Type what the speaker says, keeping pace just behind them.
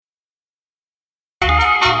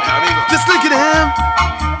Just look at him.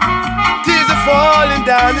 Tears are falling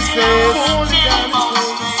down his face.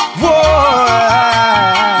 Whoa.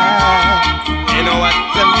 You know what?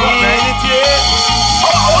 Let me mean it, yeah.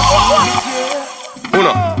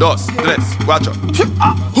 Uno, dos, tres, cuatro.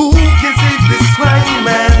 Who can save this crying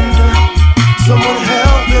man? Someone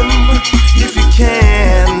help him if you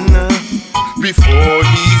can, before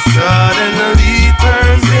he suddenly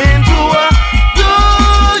turns into a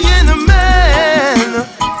dying man.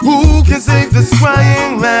 Who can save this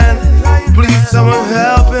crying man? Please someone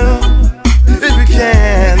help him if you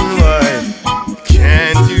can, boy.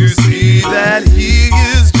 Can't you see that he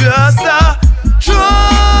is just a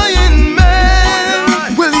trying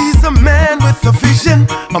man? Well, he's a man with a vision,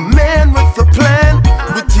 a man with a plan,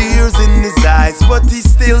 with tears in his eyes, but he's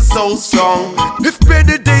still so strong. If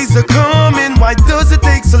better days are coming, why does it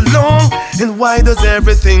take so long? And why does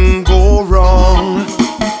everything go wrong?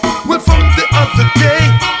 Well, from the other day,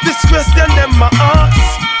 this question them my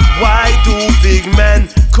ask: why do big men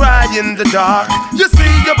cry in the dark? You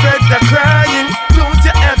see your brother crying, don't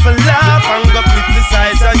you ever laugh and go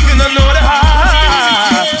criticize, and you don't know the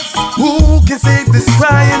heart. Who can save this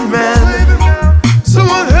crying man?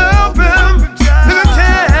 Someone help him if you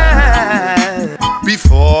can,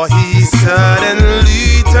 before he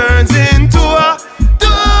suddenly turns into a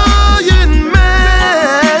dying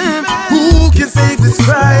man. Who can save this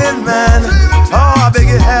crying man? Oh, I beg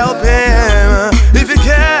you, help him if you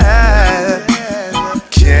can.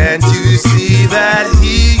 Can't you see that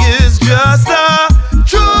he is just a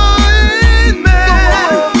trying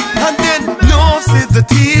man? And then no see the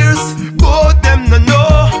tears, but them no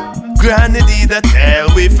know. Granny did a tell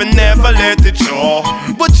we for never let it show,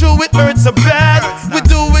 but true it hurts so bad, we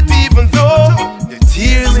do it even though your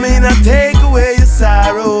tears may not take away your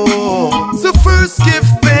sorrow. So first give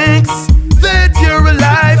thanks that you're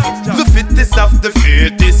alive. The fittest of the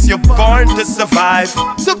fittest, you're born to survive.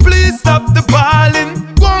 So please stop the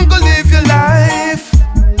bawling, go and go live your life,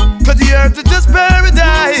 'cause the earth is just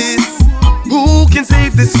paradise. Who can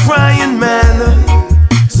save this crying man?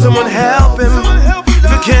 Someone help him if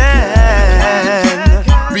you can,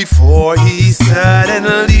 before he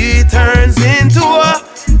suddenly turns into a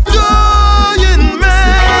dying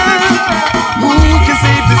man. Who can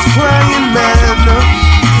save this crying man?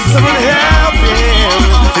 Someone help him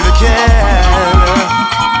if you can.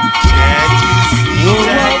 Can't you see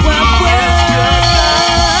that he is just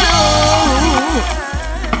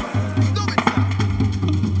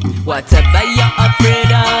whatever you're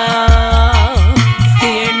afraid of,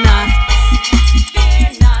 fear not.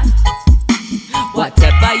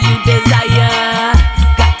 Whatever you desire,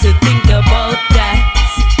 got to think about that.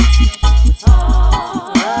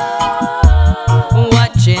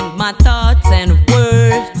 Watching my thoughts and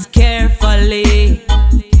words carefully.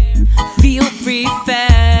 Feel free,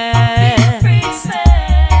 fair.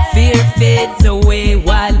 Fear fades away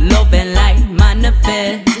while love and light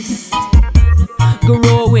manifest.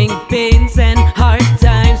 Growing pains and hard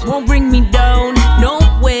times won't bring me down, no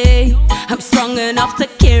way. I'm strong enough to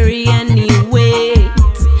carry any weight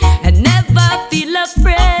and never feel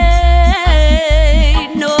afraid,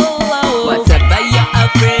 no. Whatever you're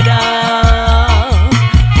afraid of,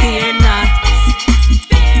 fear not.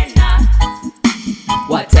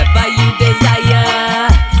 Whatever you desire,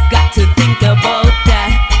 got to think about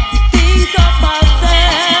that. Think about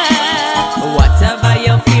that. Whatever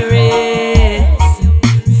your fear is,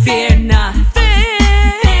 fear not.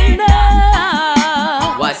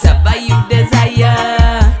 Whatever you desire,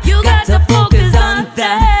 you got to focus on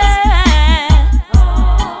that.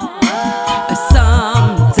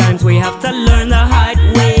 Sometimes we have to learn the hard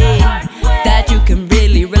way that you can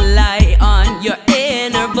really rely on your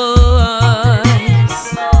inner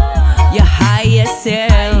voice, your higher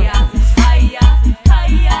self.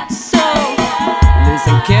 So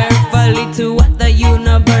listen carefully to what the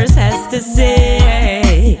universe has to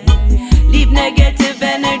say. Leave negative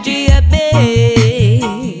energy at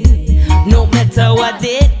bay, no matter what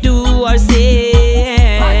they do or say.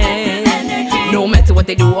 No matter what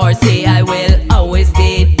they do or say, I will always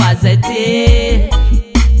stay positive.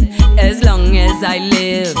 As long as I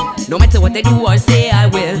live, no matter what they do or say, I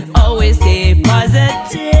will always stay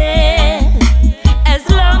positive. As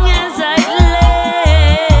long as I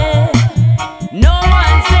live, no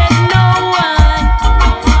one said no one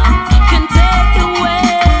can take away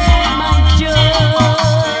my joy.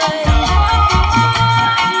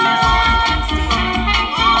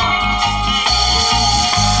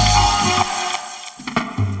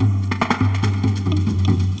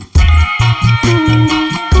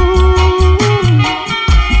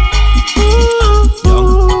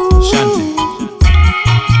 Young Shanty.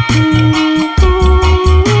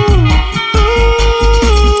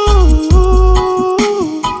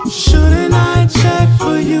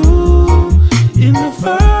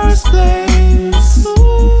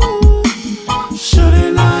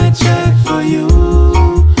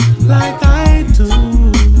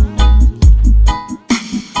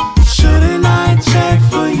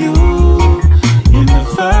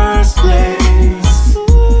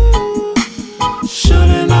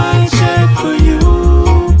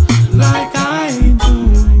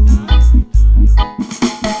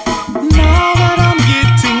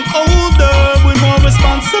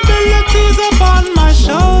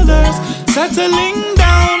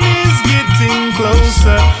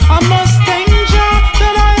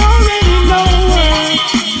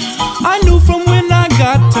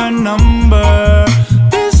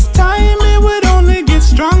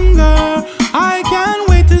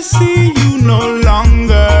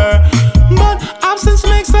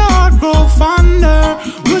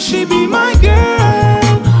 Will she be my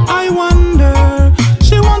girl? I wonder.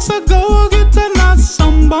 She wants to go get a not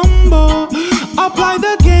some bumbo. Apply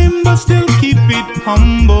the game but still keep it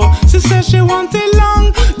humble. She says she want it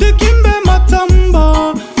long, the kimbe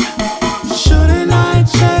matumbo. Shouldn't I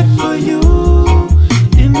check for you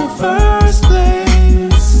in the first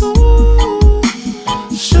place? Ooh.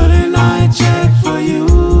 Shouldn't I check for you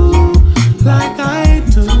like I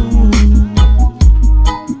do?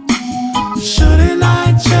 Shouldn't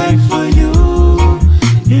I check for you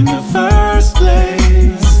in the first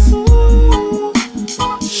place? Ooh.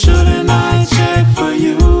 Shouldn't I check for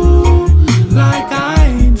you like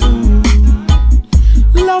I do?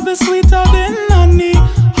 Love is sweeter than honey,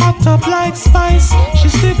 hot up like spice. She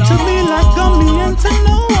stick to me like gummy and to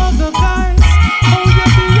no other guys. Oh,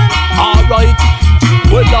 yeah, alright.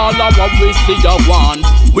 Well, all of what we see you want,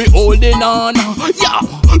 we holding on. Yeah,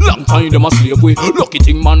 long time them a slave we. Lucky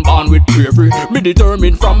thing man born with bravery. Me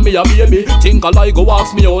determined from me a baby. Think I like go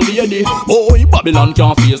ask me old lady. Oh, Babylon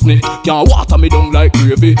can't face me, can't water me down like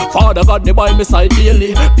gravy. Father God they by me side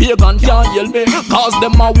daily. Pagan can't heal me, cause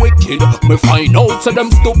them a wicked. Me find out say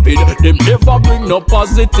them stupid. Them never bring no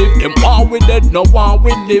positive. Them want we dead, no want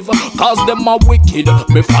we live. Cause them a wicked.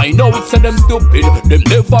 Me find out say them stupid. Them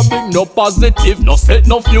never bring no positive. No set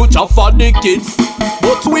no future for the kids.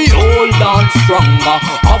 But we hold on stronger,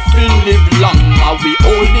 I feel live longer. We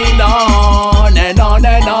holding on and on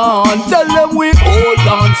and on. Tell them we hold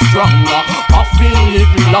on stronger, I feel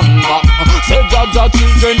live longer. Say Jaja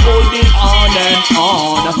children holding on and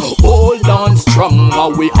on. Hold on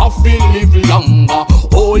stronger, we have to live longer.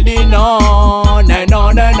 Holding on and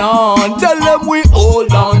on and on. Tell them we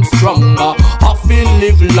hold on stronger, I feel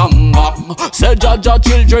live longer. Say Jaja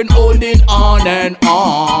children holding on and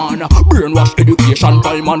on. Brainwash education,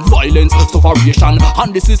 crime and violence, sufferation,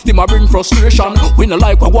 and the system a bring frustration. We no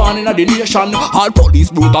like what one in the nation. All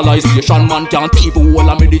police brutalization, man can't even hold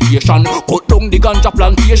a meditation. Cut down the ganja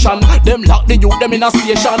plantation. Them lock the youth them in a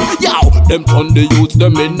station. Yow, them turn the youth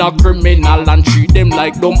them in a criminal and treat them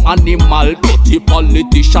like dumb animal. Dirty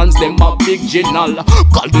politicians, them a big general.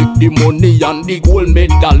 Collect the money and the gold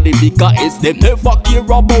medal. The bigger is them never care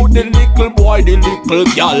about the little boy, the little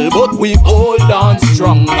girl. But we hold on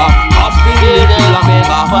stronger, I feel live longer.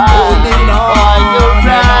 Holding on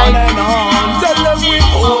and on. Tell them we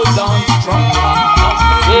hold on stronger.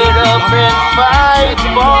 Get up and fight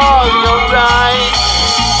for your right.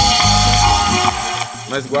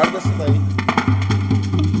 Mas guarda isso daí.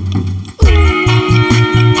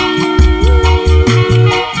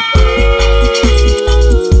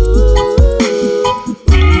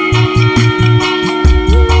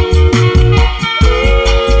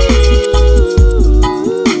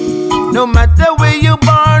 No matter where you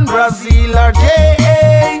born, Brazil or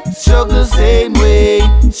J.A., struggle same way,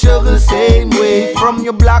 struggle same way. From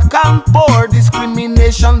your black and poor,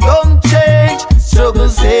 discrimination don't change. Struggle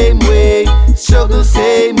same way, struggle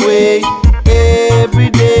same way. Every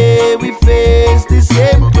day we face the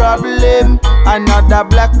same problem. Another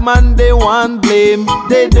black man they want blame.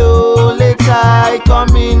 They don't let I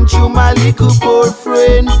come in through my little poor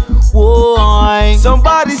friend. Why?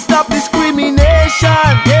 Somebody stop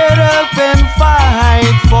discrimination. Get up and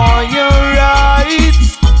fight for your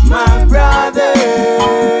rights, my brother.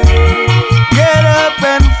 Get up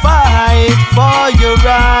and fight for your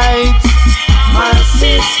rights, my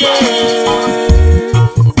sister.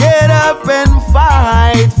 Get up and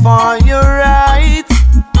fight for your rights,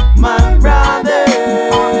 my brother.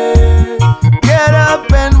 Get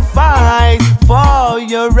up and fight for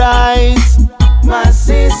your rights, my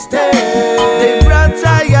sister. They brought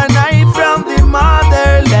I and I from the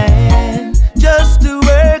motherland just to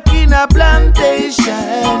work in a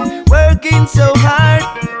plantation, working so hard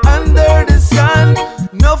under the sun.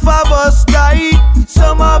 Enough of us died,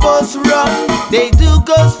 some of us run. They took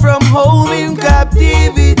us from home in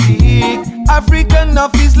captivity. African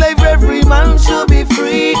of his slave, every man should be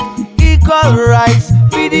free. Equal rights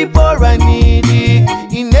for the poor and needy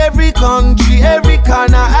in every country, every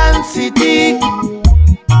corner and city.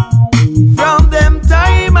 From them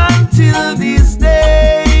time until this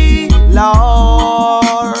day,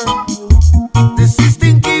 Lord, the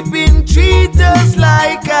system keeping treat us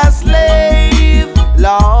like a slave,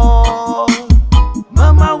 Lord.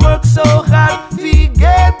 Mama work so hard, we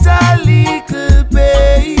get a little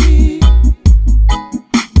pay.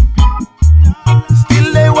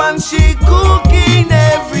 Still they want she cooking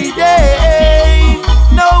every day.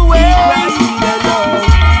 No way.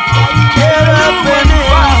 Get up and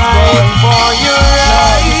fight for your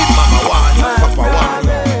rights.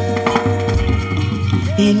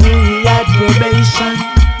 He knew he had probation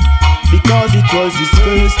because it was his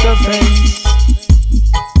first offense.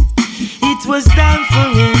 It was time for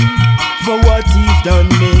him, for what he's done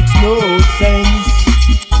makes no sense.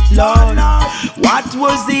 Lord, what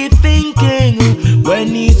was he thinking when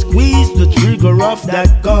he squeezed the trigger of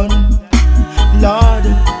that gun? Lord,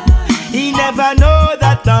 he never know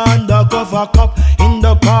that undercover cop in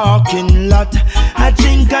the parking lot I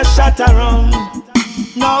drink a shot around.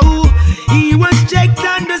 No, he was checked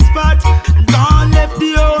on the spot. Gone left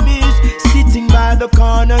the homies sitting by the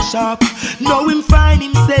corner shop. Now him find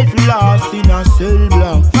himself lost in a cell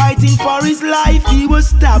block. Fighting for his life, he was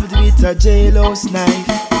stabbed with a jailhouse knife.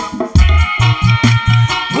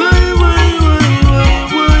 Why,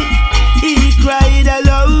 he cried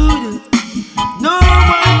aloud. No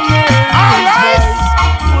one heard.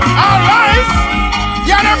 Alright.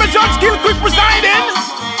 You never judge Kill Quick presiding.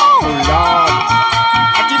 Oh Lord.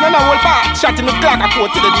 I think I will back shutting the clock a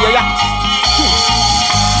quote to the day, yeah.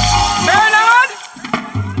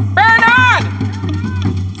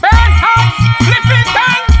 Burnhard,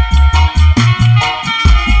 spliffington.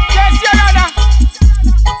 Yes, your honor.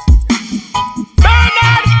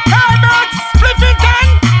 Burnhard, Herbert, spliffington.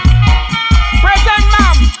 Present,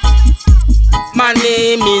 ma'am. My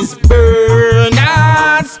name is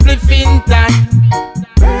Burnhard Spliffington.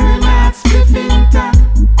 Burnhard Spliffington.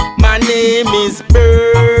 My name is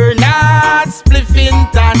Burnhard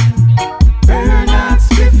Spliffington. Burnhard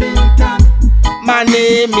Spliffington. My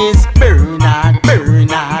name is Burnhard,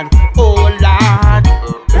 oh Lord.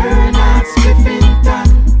 Burnhard Spliffington.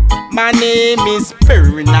 My name is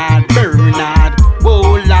Burnhard,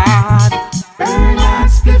 oh Lord. Burnhard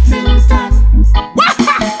Spliffington.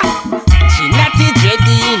 She natty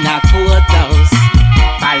dready in a courthouse,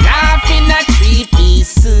 a laugh in a three-piece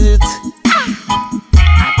suit. I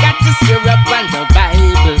got the syrup and the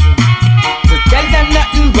Bible to tell them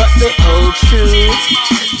nothing but the whole truth.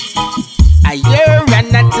 I hear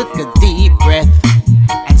and I took a deep breath,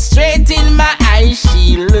 and straight in my eyes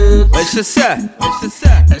she looked. What she said?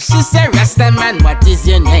 She said, Rasta man, what is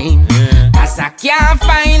your name? Cause I can't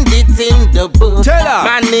find it in the book. Tell her.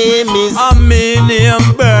 My name is name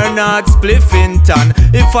Burnhard Spliffington.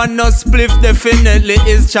 If I no spliff, definitely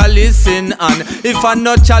is chalicing on. If I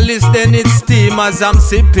no chalice, then it's steam as I'm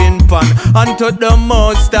sipping pan. And to the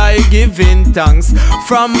most I giving thanks.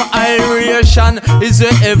 From iration is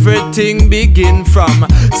where everything begin from.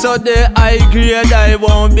 So the high grade I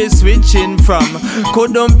won't be switching from.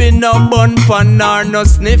 Couldn't be no bun pan nor no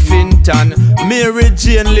sniffing tan. Mary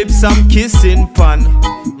Jane lips I'm kissing pan.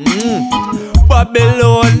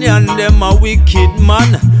 Babylonian, them a wicked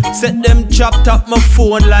man. Set them chopped up my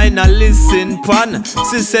phone line and listen pan.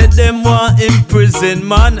 She said them want in prison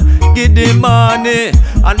man. Giddimani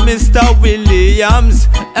and Mr. Williams,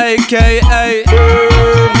 aka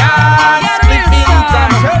Burnhard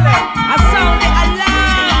Spliffington. I sound the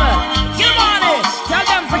alarm. Giddimani, tell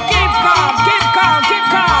them to keep calm.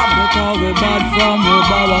 Because we bad from we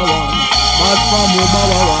bow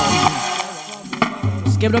one.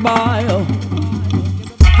 Skip the bio.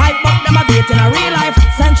 Hype up them a bait in a real life.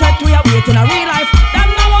 Centric we a wait in a real life. Them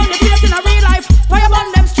now on the fate in a real life. Fire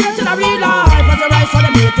burn them straight in a real life. As a rise for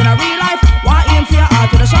them bait in a real life. Why aim for your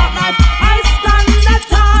heart with a sharp knife? I stand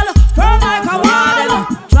tall, firm like a wall.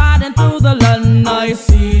 Trodden through the land, I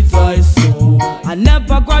seeds I sow. I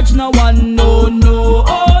never grudge no one, no,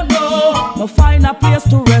 oh no. I find a place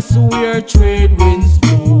to rest where trade winds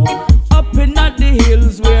blow. Up in at the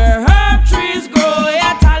hills where herb trees grow.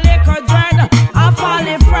 Yet a liquor dread, I fall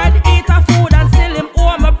in Fred. Eat a food and still him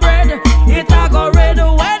owe my bread. It a go red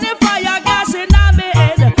when the fire gas in a me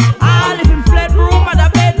head. I live in fled room and the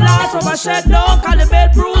bed last over shed. Don't call the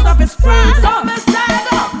bed bruise of his friends. So me stand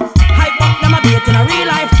up. Hype up them a bait in a real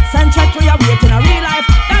life. Centric we a wait in a real life.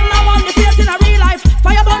 Them now on the fate in a real life.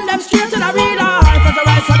 Fire burn them straight in a real life. As a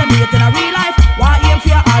rise for them bait in a real life. Why aim for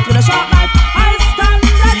your heart with a sharp knife? I stand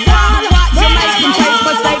tall. The making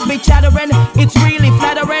papers they be chattering. It's really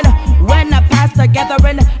flattering when I pass the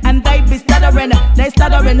gathering and they be stuttering. They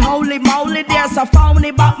stuttering, holy moly, there's a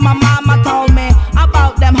phony. But my mama told me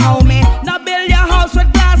about them, homie. Now build your house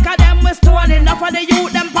with glass, cause them with stone. Enough of the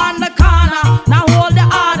youth, them pan the corner. Now hold the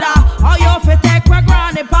order, or you fi take my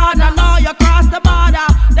granny partner. Now you cross the border.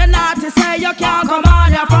 The naughty say you can't come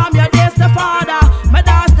on ya from your days the father. Me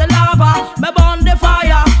dash the lava, me burn the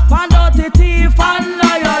fire. Find out the thief and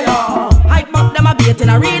liar. Hype up them a bait in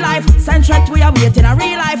a real life. Centric we a wait in a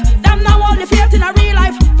real life. Them now only fate in a real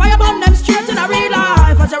life. Fire burn them straight in a real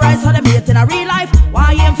life. As a rise for them bait in a real life.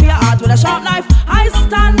 Why aim for your heart with a sharp knife? I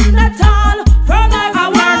stand tall, firm like a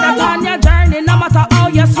word that on your journey. No matter how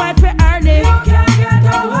you sweat for earning, you can't get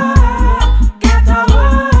away.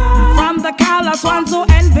 From the callous ones who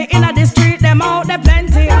envy in the street, them out there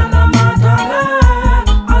plenty. I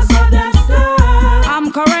saw them stay.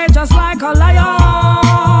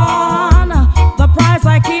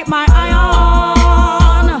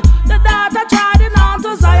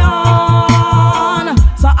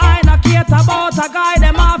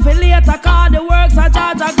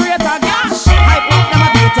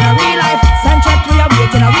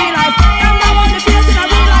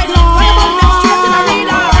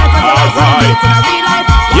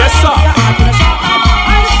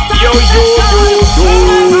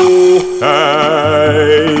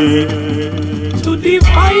 Hey. To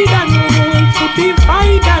divide and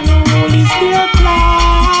rule is their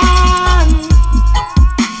plan.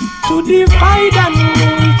 To divide and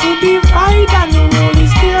rule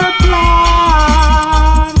is their plan.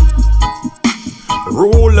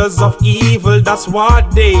 Rulers of evil, that's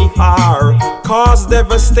what they are. Cause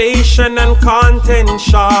devastation and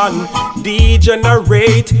contention.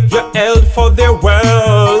 Degenerate your health for their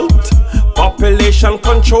wealth. Population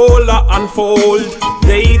controller unfold.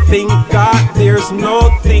 They think that there's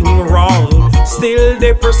nothing wrong. Still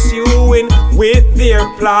they pursuing with their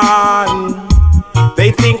plan.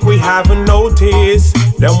 They think we haven't noticed.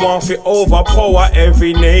 Them want to overpower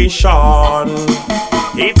every nation.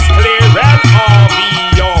 It's clear and obvious.